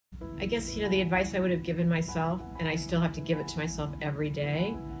I guess, the advice I would have given myself, and I still have to give it to myself every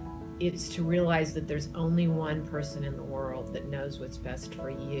day, is to realize that there's only one person in the world that knows what's best for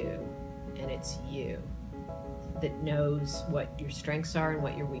you, and it's you. That knows what your strengths are and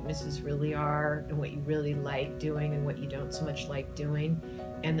what your weaknesses really are, and what you really like doing and what you don't so much like doing.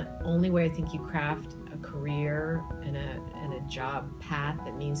 And the only way I think you craft a career and a job path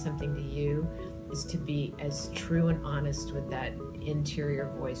that means something to you is to be as true and honest with that interior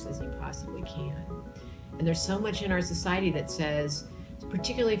voice as you possibly can. And there's so much in our society that says,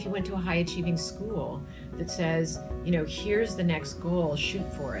 particularly if you went to a high achieving school, that says, here's the next goal, shoot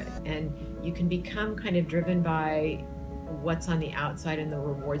for it. And you can become kind of driven by what's on the outside and the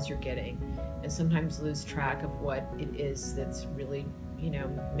rewards you're getting, and sometimes lose track of what it is that's really,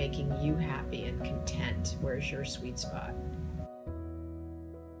 making you happy and content. Where's your sweet spot?